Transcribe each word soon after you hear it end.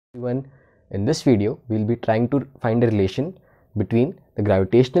Everyone, in this video we will be trying to find a relation between the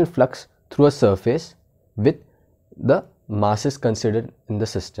gravitational flux through a surface with the masses considered in the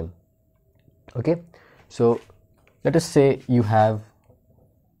system. Okay, so let us say you have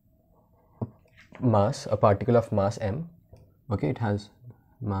a particle of mass m. Okay, it has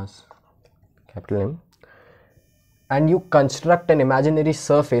mass capital M, and you construct an imaginary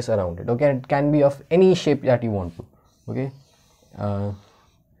surface around it. Okay, it can be of any shape that you want to. Okay,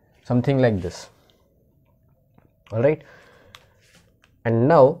 something like this. All right, and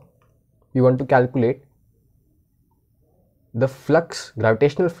now you want to calculate the flux,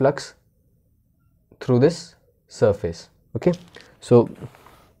 gravitational flux through this surface. Okay, so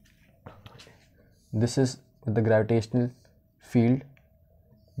this is the gravitational field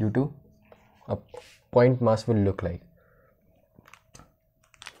due to a point mass will look like,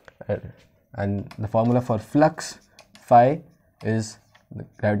 and the formula for flux phi is the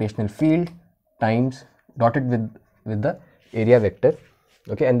gravitational field times dotted with the area vector.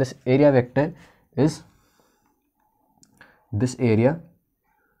 Okay, and this area vector is this area,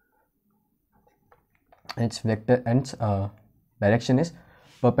 its vector and its direction is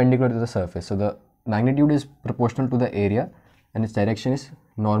perpendicular to the surface. So the magnitude is proportional to the area and its direction is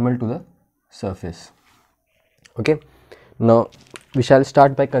normal to the surface. Okay, now we shall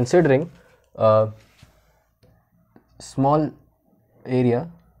start by considering small area.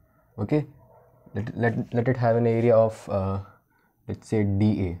 Okay, let it have an area of let's say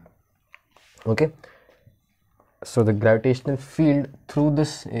dA. Okay, so the gravitational field through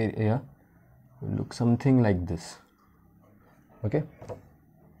this area will look something like this. Okay,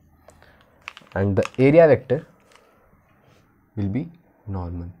 and the area vector will be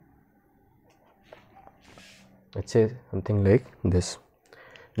normal. Let's say something like this.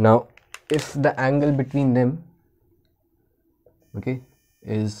 Now if the angle between them, okay,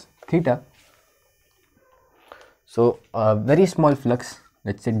 is theta, so a very small flux,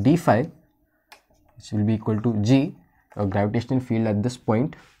 let's say d phi, which will be equal to g, or gravitational field at this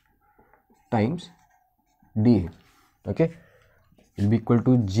point, times dA. Okay, will be equal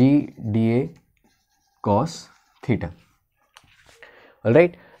to g dA cos theta. All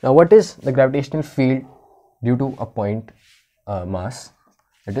right, now what is the gravitational field due to a point mass?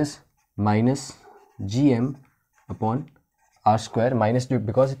 It is minus gm upon r square, minus due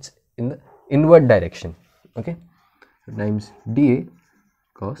because it's in the inward direction. Okay, so times dA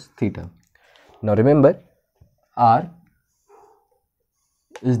cos theta. Now remember, r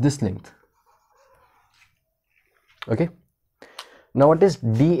is this length. Okay, now what is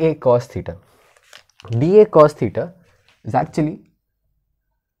dA cos theta? dA cos theta is actually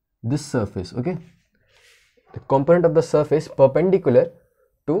this surface. Okay, the component of the surface perpendicular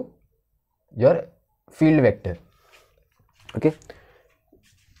to your field vector. Okay,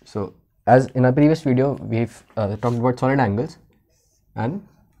 so as in our previous video we've talked about solid angles, and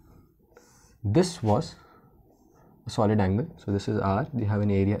this was a solid angle. So this is r, we have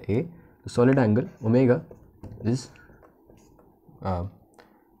an area A. The solid angle omega is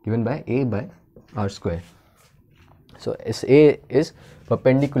given by A by r square. So SA is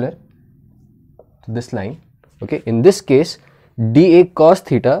perpendicular to this line. Okay, in this case dA cos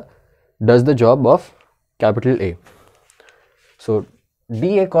theta does the job of capital A. So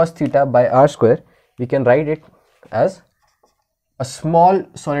dA cos theta by r square, we can write it as a small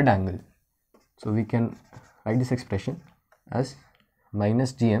solid angle. So we can write this expression as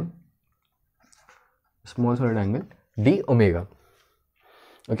minus gm small solid angle d omega.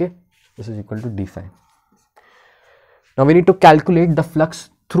 Okay, this is equal to d phi. Now we need to calculate the flux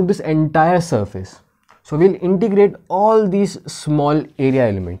through this entire surface. So we'll integrate all these small area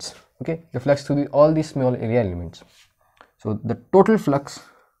elements. Okay, the flux through all these small area elements. So the total flux,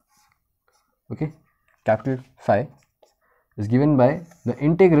 okay, capital phi, is given by the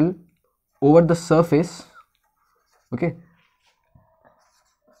integral over the surface, okay,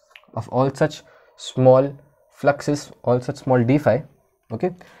 of all such small fluxes, all such small d phi.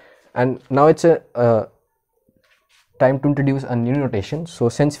 Okay, and now it's a time to introduce a new notation. So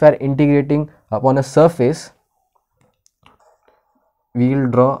since we are integrating upon a surface, we will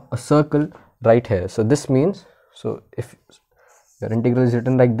draw a circle right here. So this means, so if your integral is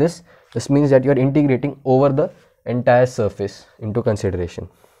written like this, this means that you are integrating over the entire surface into consideration.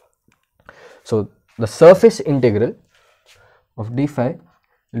 So the surface integral of d phi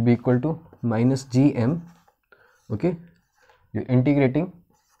will be equal to minus gm. Okay, you're integrating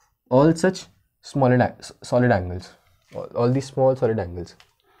all such solid angles, all these small solid angles.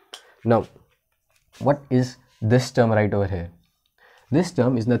 Now what is this term right over here? This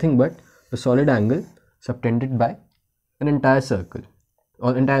term is nothing but the solid angle subtended by an entire circle.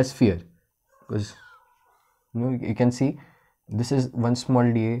 or entire sphere, because you can see this is one small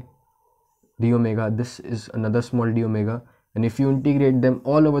d omega, this is another small d omega, and if you integrate them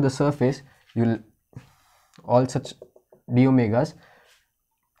all over the surface, you'll all such d omegas,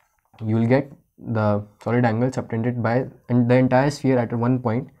 you will get the solid angle subtended by the entire sphere at one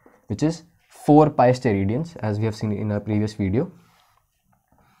point, which is 4 pi steradians, as we have seen in our previous video.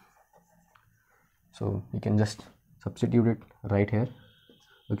 So you can just substitute it right here.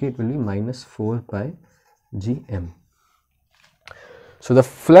 Okay, it will be minus 4 pi gm. So the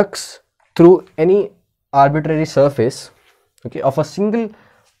flux through any arbitrary surface, okay, of a single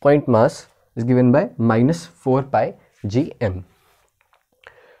point mass is given by minus 4 pi gm.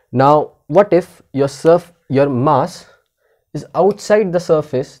 Now what if your mass is outside the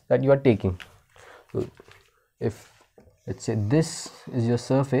surface that you are taking? So if, let's say, this is your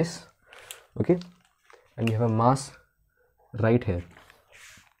surface, okay, and you have a mass right here,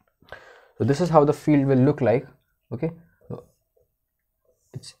 so this is how the field will look like. Okay, so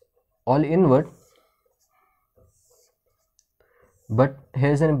it's all inward, but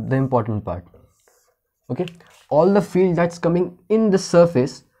here's the important part. Okay, all the field that's coming in the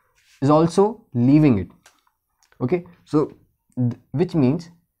surface is also leaving it. Okay, so which means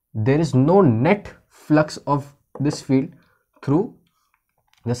there is no net flux of this field through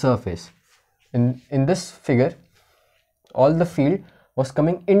the surface. In this figure, all the field was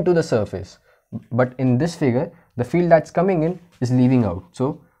coming into the surface, but in this figure, the field that's coming in is leaving out.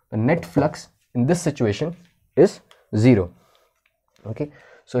 So the net flux in this situation is 0. Okay,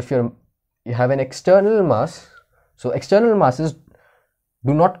 so if you have an external mass, so external masses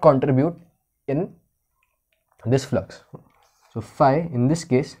do not contribute in this flux. So phi in this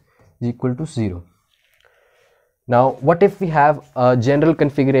case is equal to 0. Now what if we have a general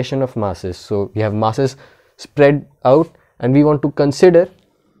configuration of masses? So we have masses spread out and we want to consider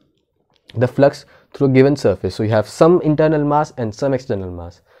the flux through a given surface. So you have some internal mass and some external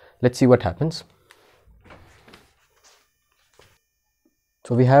mass. Let's see what happens.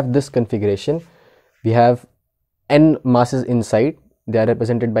 So we have this configuration. We have n masses inside, they are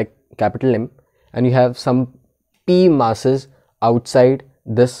represented by capital M, and you have some p masses outside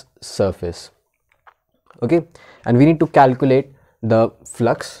this surface. Okay, and we need to calculate the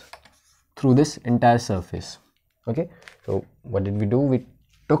flux through this entire surface. Okay, so what did we do? We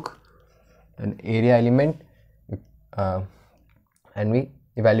took an area element and we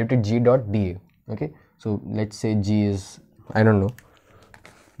evaluated g dot dA. Okay, so let's say g is, I don't know,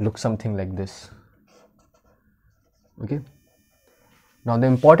 look something like this. Okay, now the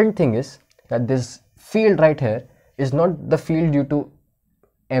important thing is that this field right here is not the field due to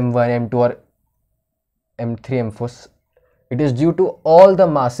m1, m2 or m3, m4. It is due to all the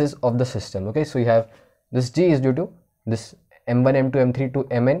masses of the system. Okay, so you have this g is due to this m1, m2, m3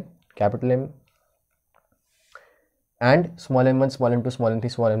 to mn, capital M, and small m1, small m2, small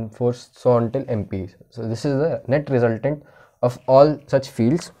m3, small m4, so on till mp. So this is the net resultant of all such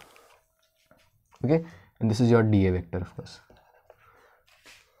fields. Okay, and this is your dA vector, of course.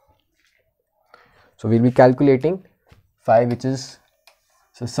 So we'll be calculating phi, which is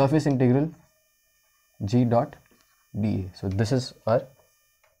so surface integral g dot dA. So this is our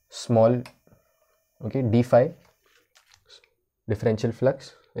small, okay, d phi, differential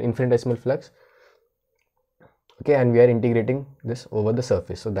flux, infinitesimal flux. Okay, and we are integrating this over the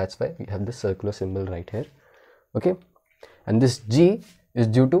surface, so that's why we have this circular symbol right here. Okay, and this g is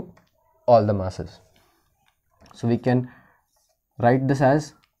due to all the masses, so we can write this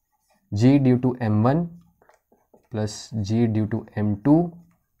as g due to m1 plus g due to m2,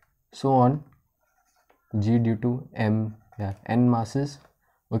 so on, g due to n masses,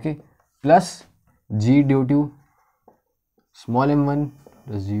 okay, plus g due to small m1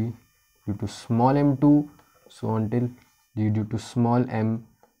 plus g due to small m2, so until g due to small m,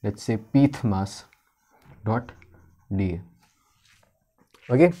 let's say pth mass, dot dA.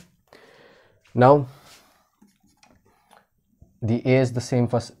 Okay, now the A is the same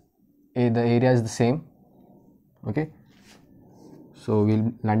for A, the area is the same. Okay, so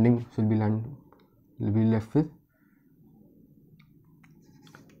we'll be left with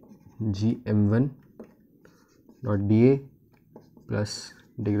gm1 dot dA plus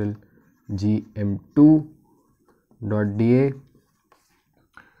integral gm2 dot dA,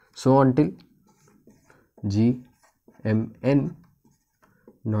 so on till gmn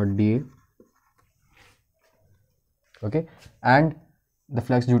dot dA. Okay, and the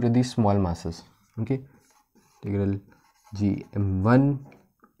flux due to these small masses. Okay, integral gm1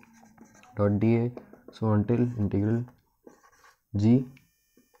 dot dA, so until integral g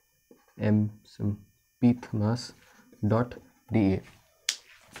m some pth mass dot dA.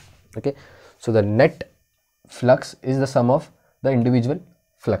 Okay, so the net flux is the sum of the individual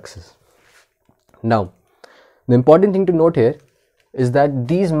fluxes. Now the important thing to note here is that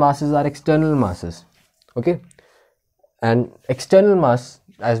these masses are external masses. Okay, and external mass,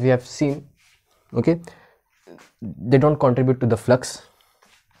 as we have seen, okay, they don't contribute to the flux.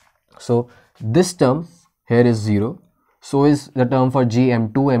 So this term here is 0, so is the term for G,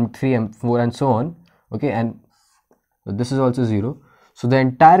 M2, M3, M4 and so on. Okay, and this is also 0. So the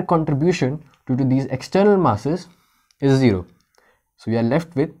entire contribution due to these external masses is 0. So we are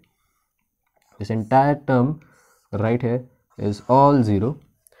left with this entire term right here is all 0.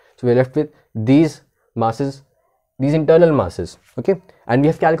 So we are left with these masses, these internal masses. Okay, and we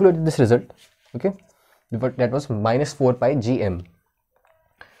have calculated this result. Okay, but that was minus 4 pi gm.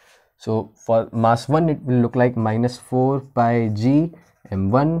 So for mass 1 it will look like minus 4 pi g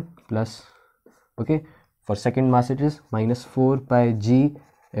m1 plus, okay, for second mass it is minus 4 pi g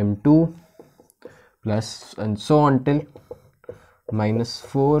m2 plus, and so on till minus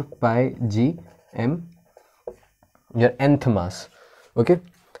 4 pi g m, your nth mass. Okay,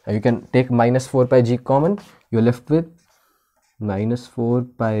 and you can take minus 4 pi g common, you are left with minus 4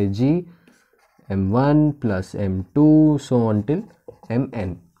 pi g m1 plus m2 so on till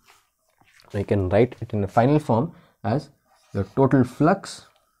mn. You can write it in the final form as the total flux,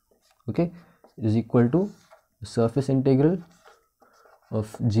 okay, is equal to the surface integral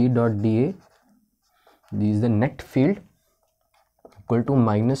of g dot dA, this is the net field, equal to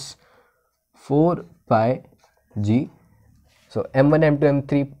minus 4 pi g. So m1, m2,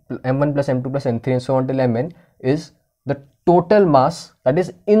 m3, m1 plus m2 plus m3 and so on till mn is the total mass that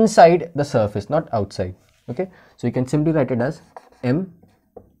is inside the surface, not outside. Okay, so you can simply write it as m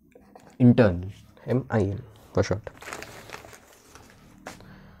internal, MIN for short.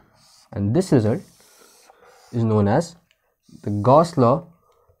 And this result is known as the Gauss law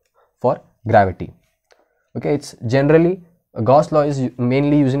for gravity. Okay, it's generally, a Gauss law is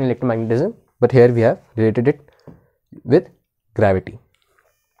mainly used in electromagnetism, but here we have related it with gravity.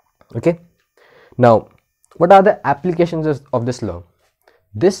 Okay, now what are the applications of this law?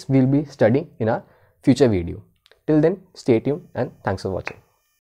 This we'll be studying in our future video. Till then, stay tuned and thanks for watching.